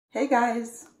Hey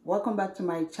guys, welcome back to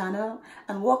my channel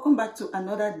and welcome back to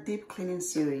another deep cleaning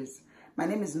series. My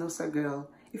name is Nosa Girl.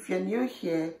 If you're new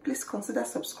here, please consider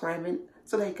subscribing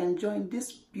so that you can join this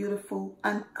beautiful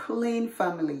and clean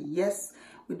family. Yes,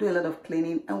 we do a lot of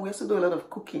cleaning and we also do a lot of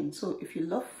cooking. So if you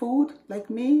love food like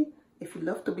me, if you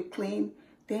love to be clean,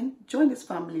 then join this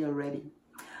family already.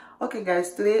 Okay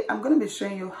guys, today I'm going to be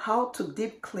showing you how to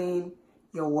deep clean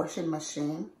your washing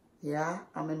machine. Yeah,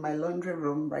 I'm in my laundry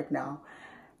room right now.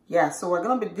 Yeah, so we're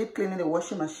going to be deep cleaning the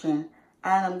washing machine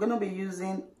and I'm going to be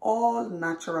using all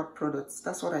natural products.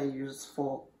 That's what I use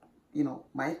for,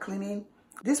 my cleaning.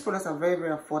 These products are very,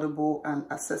 very affordable and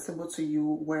accessible to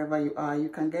you wherever you are. You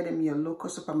can get them in your local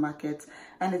supermarket,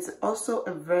 and it's also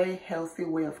a very healthy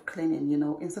way of cleaning.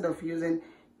 Instead of using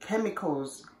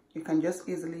chemicals, you can just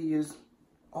easily use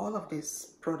all of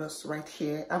these products right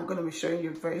here. I'm going to be showing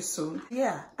you very soon.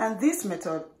 Yeah, and this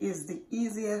method is the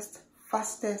easiest,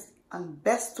 fastest, and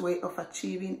best way of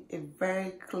achieving a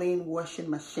very clean washing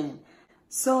machine.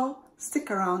 So stick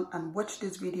around and watch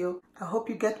this video. I hope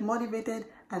you get motivated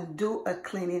and do a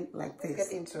cleaning like this. Let's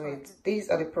get into it. These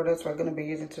are the products we're going to be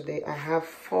using today. I have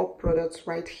 4 products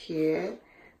right here.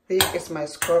 This is my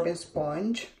scrubbing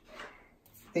sponge.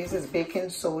 This is baking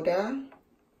soda.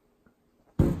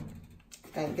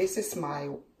 And this is my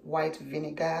white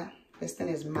vinegar. This thing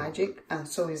is magic, and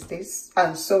so is this,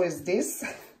 and so is this.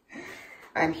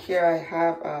 And here I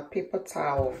have a paper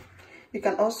towel. You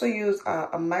can also use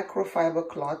a microfiber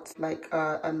cloth, like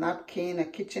a napkin, a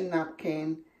kitchen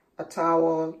napkin, a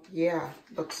towel. Yeah,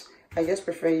 but I just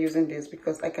prefer using this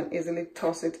because I can easily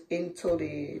toss it into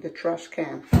the trash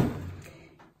can.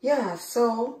 Yeah,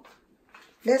 so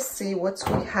let's see what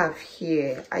we have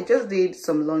here. I just did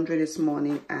some laundry this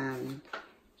morning, and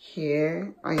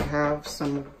here I have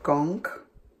some gunk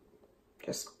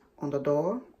just on the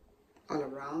door. All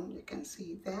around, you can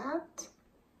see that.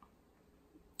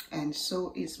 And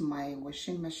so is my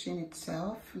washing machine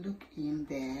itself. Look in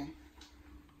there.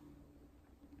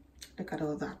 Look at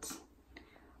all that.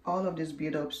 All of these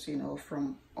build-ups,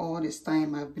 from all this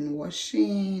time I've been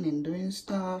washing and doing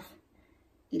stuff.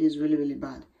 It is really, really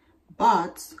bad.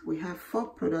 But we have 4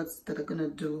 products that are gonna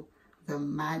do the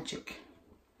magic.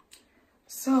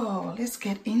 So let's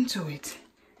get into it.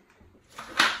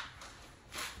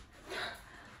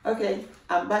 Okay,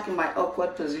 I'm back in my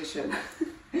awkward position.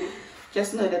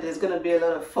 Just know that there's going to be a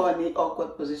lot of funny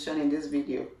awkward position in this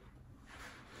video.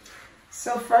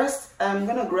 So first, I'm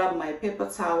going to grab my paper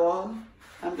towel.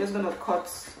 I'm just going to cut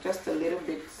just a little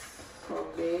bit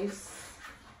of this.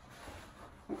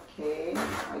 Okay,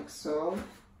 like so.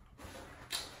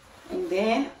 And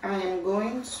then I am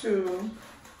going to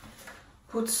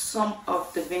put some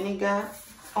of the vinegar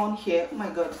on here. Oh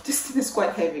my god, this thing is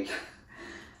quite heavy.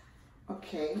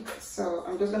 Okay, so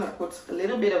I'm just gonna put a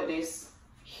little bit of this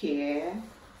here.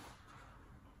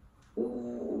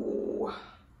 Ooh.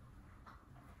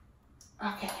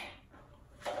 Okay,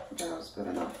 that was good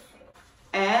enough.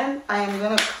 And I am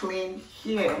gonna clean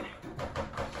here.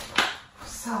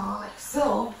 So, like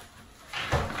so.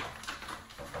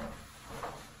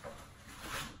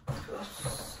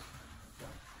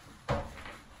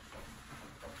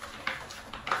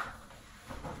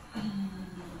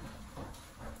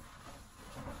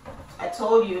 I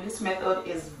told you this method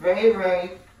is very,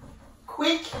 very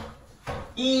quick,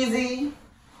 easy,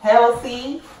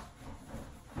 healthy.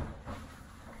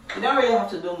 You don't really have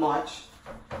to do much.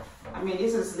 I mean,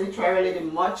 this is literally the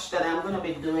much that I'm going to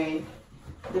be doing.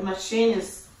 The machine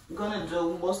is going to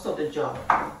do most of the job.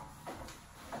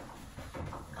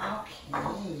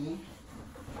 Okay.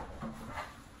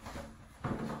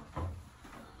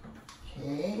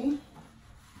 Okay.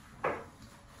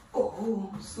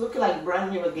 Oh, it's looking like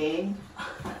brand new again.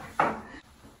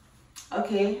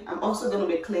 Okay, I'm also going to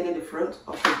be cleaning the front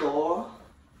of the door.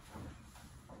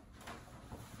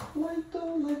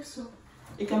 Like so.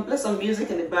 You can play some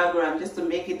music in the background just to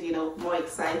make it, more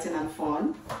exciting and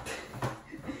fun.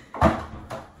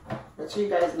 But you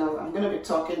guys know I'm going to be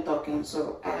talking,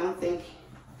 so I don't think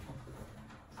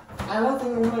I'm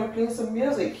going to be playing some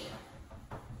music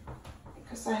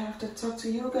because I have to talk to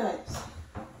you guys.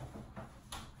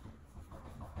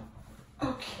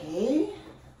 Okay.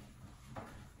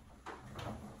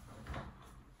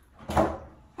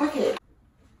 Okay.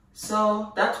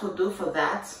 So that will do for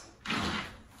that.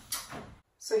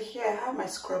 So here I have my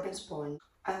scrubbing sponge,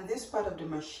 and this part of the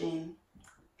machine,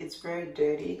 it's very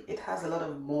dirty. It has a lot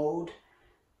of mold.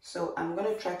 So I'm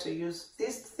going to try to use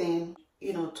this thing,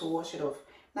 to wash it off.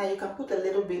 Now you can put a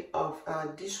little bit of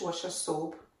dishwasher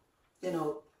soap,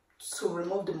 to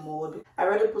remove the mold. I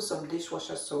already put some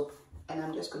dishwasher soap. And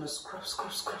I'm just going to scrub.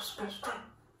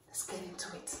 Let's get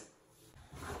into it.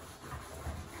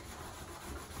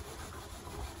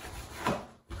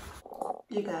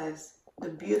 You guys, the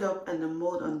build up and the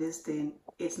mold on this thing,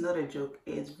 it's not a joke.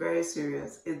 It's very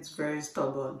serious. It's very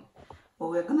stubborn. But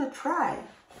we're gonna try.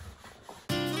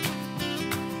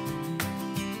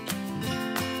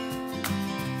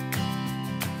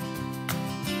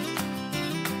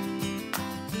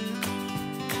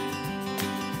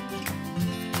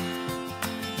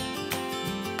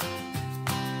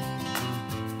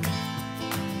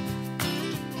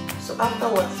 So after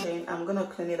washing, I'm gonna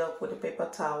clean it up with a paper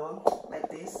towel like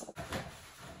this.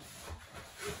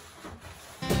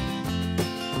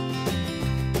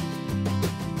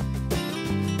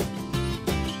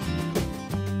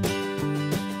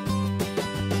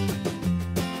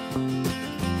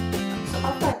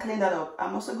 Clean that up,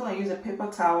 I'm also going to use a paper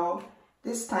towel.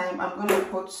 This time I'm going to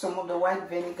put some of the white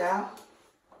vinegar.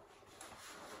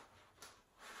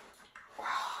 Wow,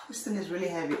 this thing is really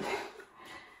heavy.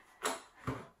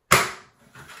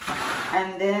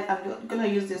 And then I'm going to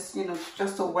use this,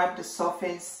 just to wipe the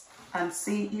surface and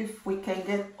see if we can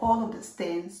get all of the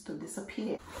stains to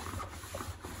disappear.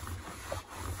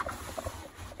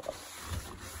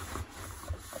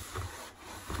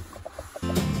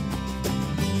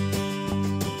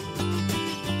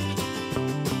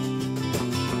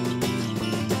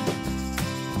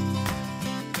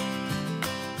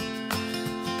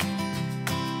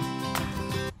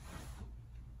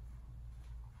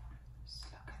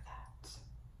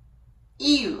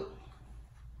 Ew.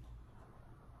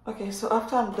 Okay, so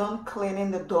after I'm done cleaning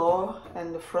the door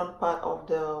and the front part of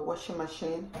the washing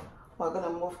machine, we're gonna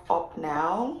move up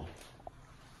now.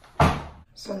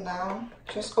 So now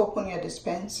just open your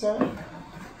dispenser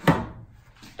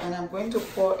and I'm going to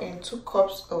pour in 2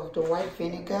 cups of the white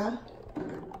vinegar.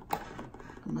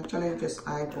 I'm actually just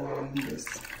eyeballing this.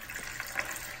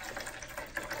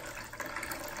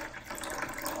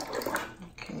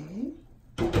 Okay.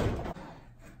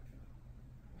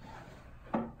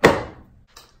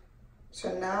 So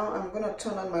now I'm going to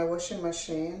turn on my washing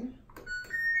machine.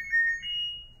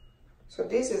 So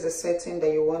this is the setting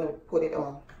that you want to put it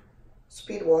on.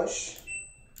 Speed wash.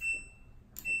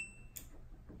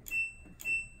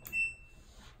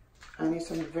 And it's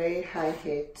on very high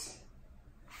heat.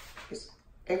 It's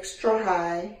extra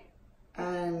high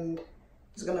and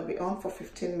it's going to be on for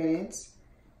 15 minutes.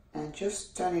 And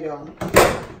just turn it on.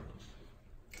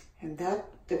 And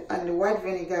the white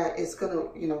vinegar is going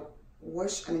to,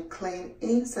 wash and clean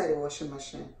inside the washing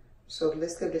machine. So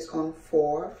let's leave this on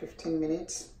for 15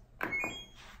 minutes.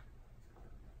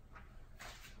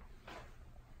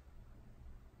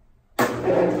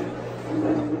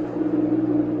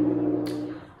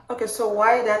 Okay, so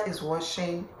while that is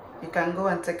washing, you can go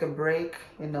and take a break,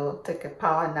 take a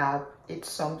power nap, eat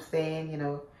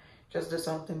something, just do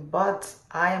something. But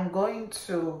I am going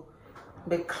to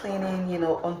be cleaning,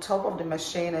 on top of the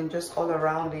machine and just all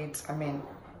around it. I mean,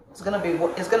 it's gonna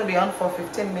be on for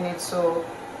 15 minutes, so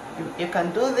you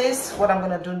can do this, what I'm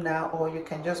gonna do now, or you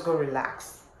can just go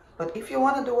relax. But if you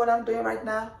want to do what I'm doing right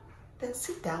now, then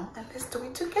sit down and let's do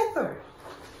it together.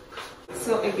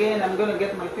 So again, I'm gonna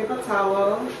get my paper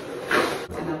towel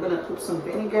and I'm gonna put some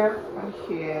vinegar on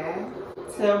here.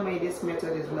 Tell me this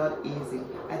method is not easy.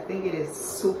 I think it is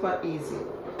super easy.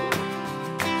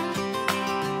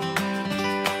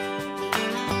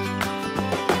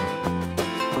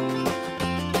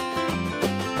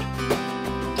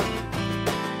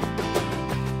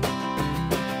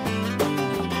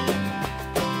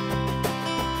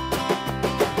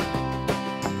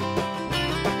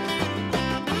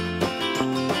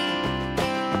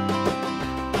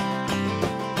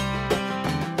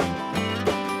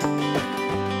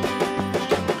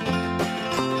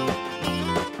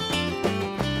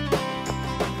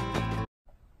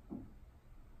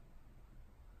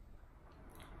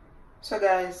 So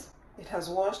guys, it has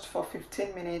washed for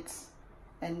 15 minutes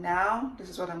and now this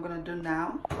is what I'm gonna do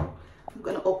now. I'm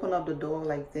gonna open up the door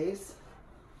like this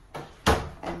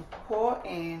and pour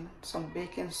in some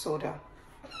baking soda.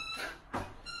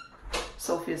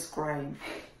 Sophie's crying.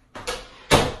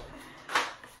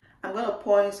 I'm gonna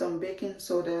pour in some baking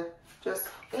soda just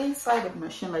inside the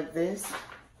machine like this.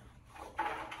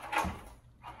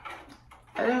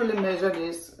 I didn't really measure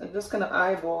this, I'm just gonna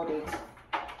eyeball it.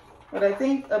 But I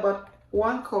think about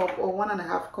 1 cup or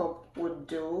 1.5 cup would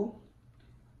do.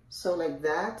 So like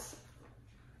that.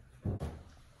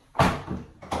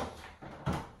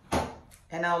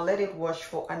 And I'll let it wash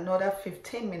for another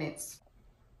 15 minutes.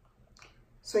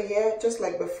 So yeah, just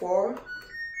like before,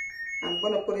 I'm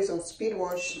gonna put this on speed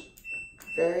wash,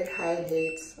 very high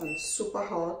heat and super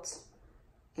hot.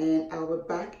 And I'll be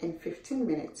back in 15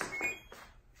 minutes.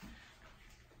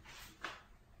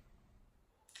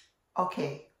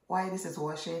 Okay, while this is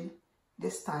washing,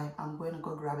 this time I'm going to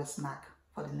go grab a snack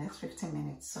for the next 15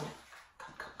 minutes. So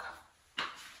come.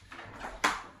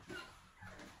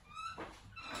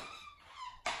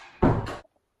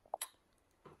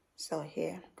 So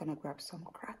here, I'm gonna grab some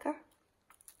cracker.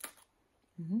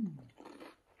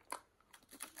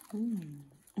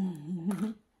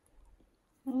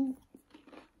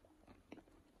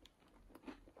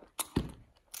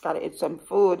 Gotta eat some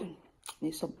food.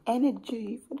 Need some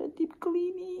energy for the deep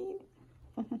cleaning.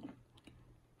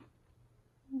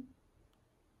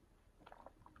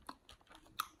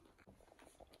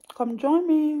 Come join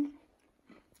me.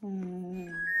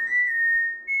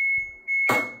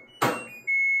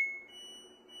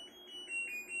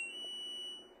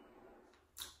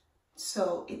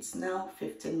 So it's now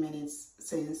 15 minutes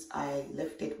since I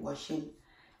left it washing,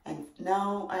 and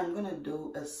now I'm gonna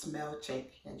do a smell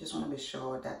check. I just want to be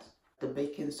sure that the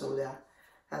baking soda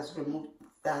has removed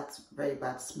that very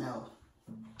bad smell.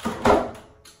 Oh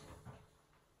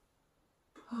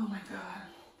my god,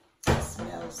 it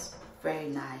smells very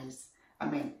nice. I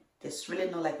mean, it's really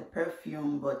not like a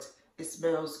perfume, but it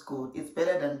smells good. It's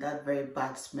better than that very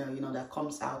bad smell, you know, that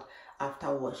comes out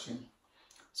after washing.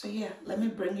 So yeah, let me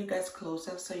bring you guys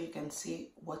closer so you can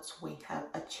see what we have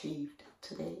achieved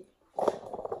today.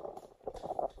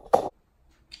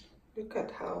 Look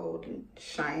at how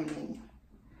shiny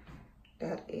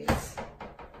that is.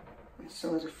 And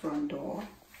so is the front door.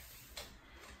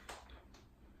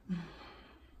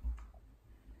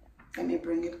 Let me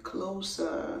bring it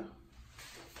closer.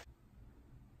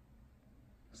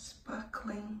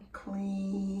 Sparkling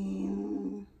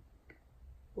clean.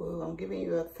 Well, I'm giving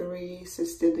you a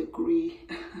 360-degree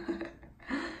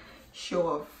show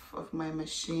off of my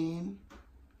machine.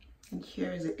 And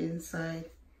here is the inside.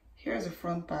 Here is the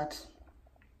front part.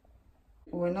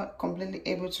 We're not completely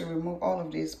able to remove all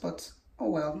of this, but oh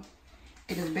well.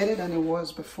 It is better than it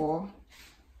was before.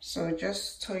 So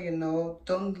just so you know,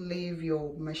 don't leave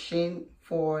your machine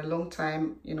for a long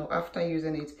time, you know, after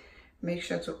using it. Make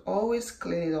sure to always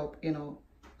clean it up, you know,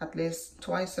 at least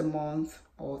twice a month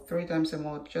or 3 times a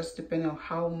month, just depending on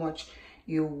how much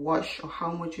you wash or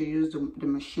how much you use the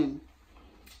machine.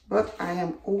 But I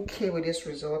am okay with this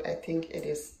result. I think it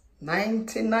is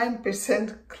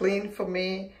 99% clean for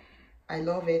me. I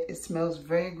love it. It smells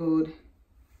very good.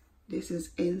 This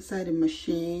is inside the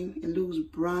machine. It looks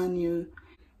brand new.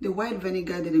 The white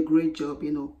vinegar did a great job,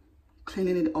 you know,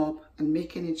 cleaning it up and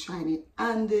making it shiny.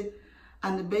 And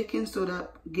the baking soda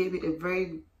gave it a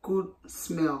very good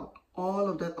smell. All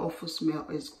of that awful smell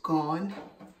is gone.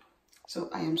 So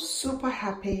I am super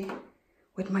happy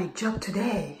with my job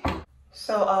today.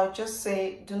 So I'll just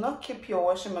say, do not keep your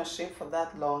washing machine for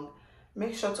that long.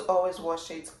 Make sure to always wash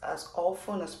it as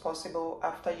often as possible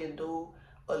after you do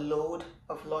a load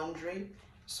of laundry,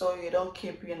 so you don't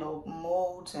keep, you know,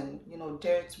 molds and, you know,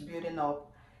 dirt building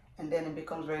up, and then it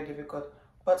becomes very difficult.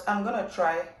 But I'm gonna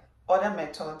try other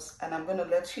methods, and I'm gonna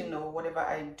let you know whatever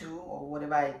I do or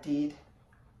whatever I did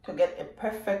to get a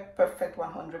perfect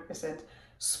 100%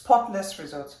 spotless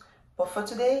result. But for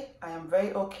today, I am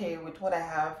very okay with what I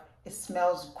have. It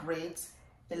smells great.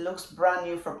 It looks brand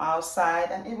new from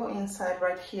outside, and even inside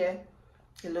right here,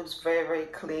 it looks very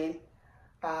clean.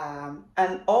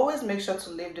 And always make sure to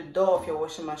leave the door of your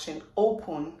washing machine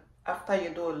open after you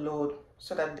do a load,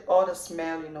 so that all the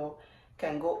smell, you know,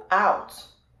 can go out.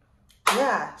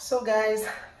 Yeah, so guys,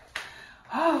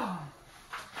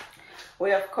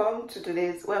 we have come to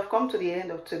the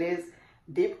end of today's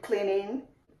deep cleaning.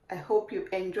 I hope you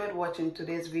enjoyed watching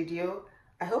today's video.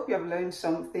 I hope you have learned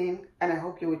something, and I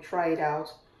hope you will try it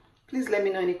out. Please let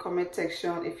me know in the comment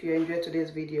section if you enjoyed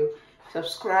today's video.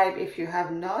 Subscribe if you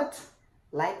have not.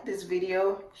 Like this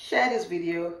video, share this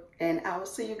video, and I will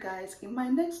see you guys in my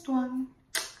next one.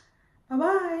 Bye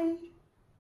bye.